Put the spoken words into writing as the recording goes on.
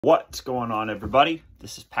What's going on, everybody?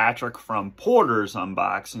 This is Patrick from Porter's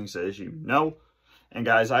Unboxings, as you know. And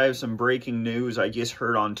guys, I have some breaking news. I just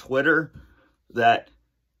heard on Twitter that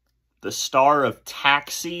the star of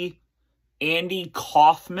Taxi, Andy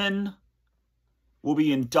Kaufman, will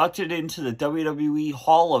be inducted into the WWE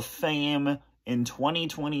Hall of Fame in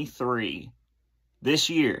 2023. This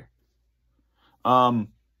year.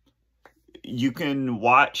 You can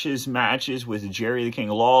watch his matches with Jerry the King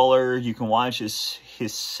Lawler. You can watch his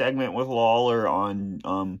segment with Lawler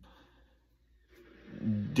on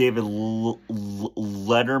David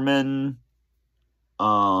Letterman.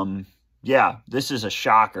 Yeah, this is a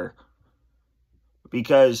shocker.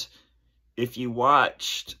 Because if you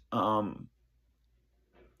watched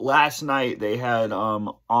last night, they had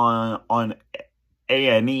on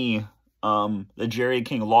A&E the Jerry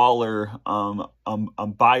King Lawler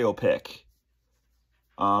biopic.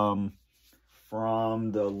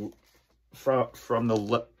 From the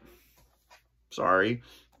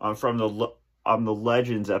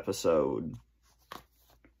Legends episode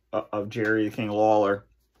of Jerry the King Lawler,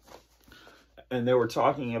 and they were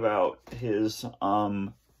talking about his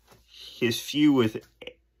feud with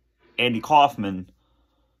Andy Kaufman.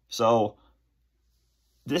 So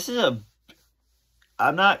this is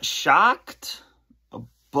I'm not shocked,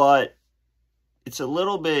 but it's a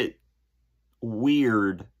little bit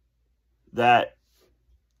weird that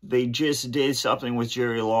they just did something with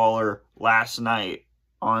Jerry Lawler last night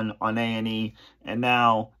on A&E, and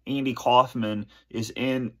now Andy Kaufman is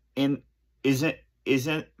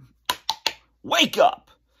wake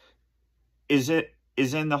up! Is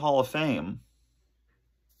in the Hall of Fame.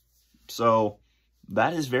 So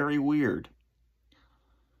that is very weird.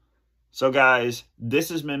 So guys, this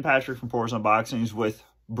has been Patrick from Porter's Unboxings with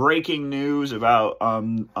breaking news about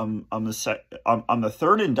the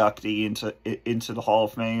third inductee into the Hall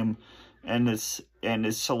of Fame, and it's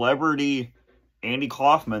celebrity Andy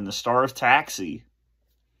Kaufman, the star of Taxi.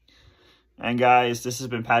 And guys, this has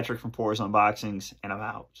been Patrick from Porter's Unboxings, and I'm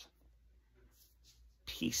out.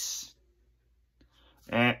 Peace.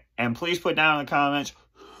 And please put down in the comments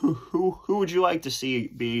who would you like to see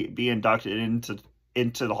be inducted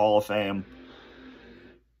into the Hall of Fame.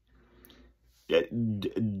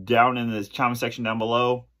 Down in the comment section down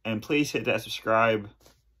below, and please hit that subscribe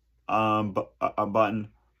button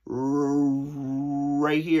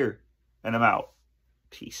right here, and I'm out.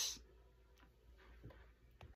 Peace.